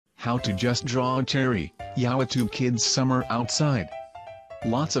How to just draw a cherry. YouTube kids summer outside.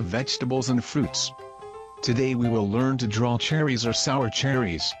 Lots of vegetables and fruits. Today we will learn to draw cherries or sour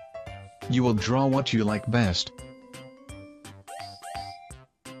cherries. You will draw what you like best.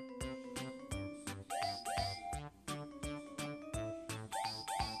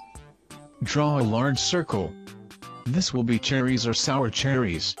 Draw a large circle. This will be cherries or sour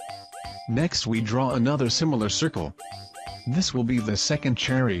cherries. Next we draw another similar circle. This will be the second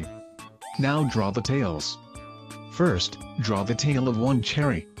cherry. Now draw the tails. First, draw the tail of one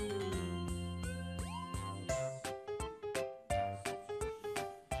cherry.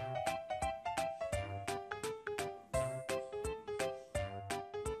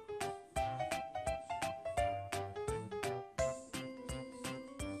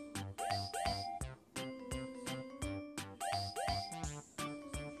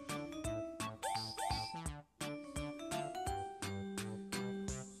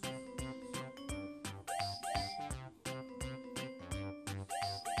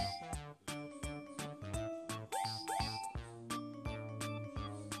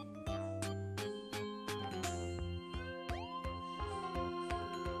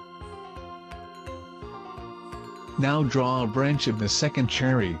 Now draw a branch of the second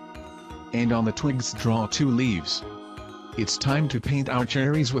cherry. And on the twigs draw 2 leaves. It's time to paint our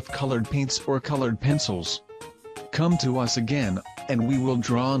cherries with colored paints or colored pencils. Come to us again, and we will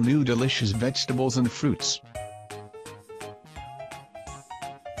draw new delicious vegetables and fruits.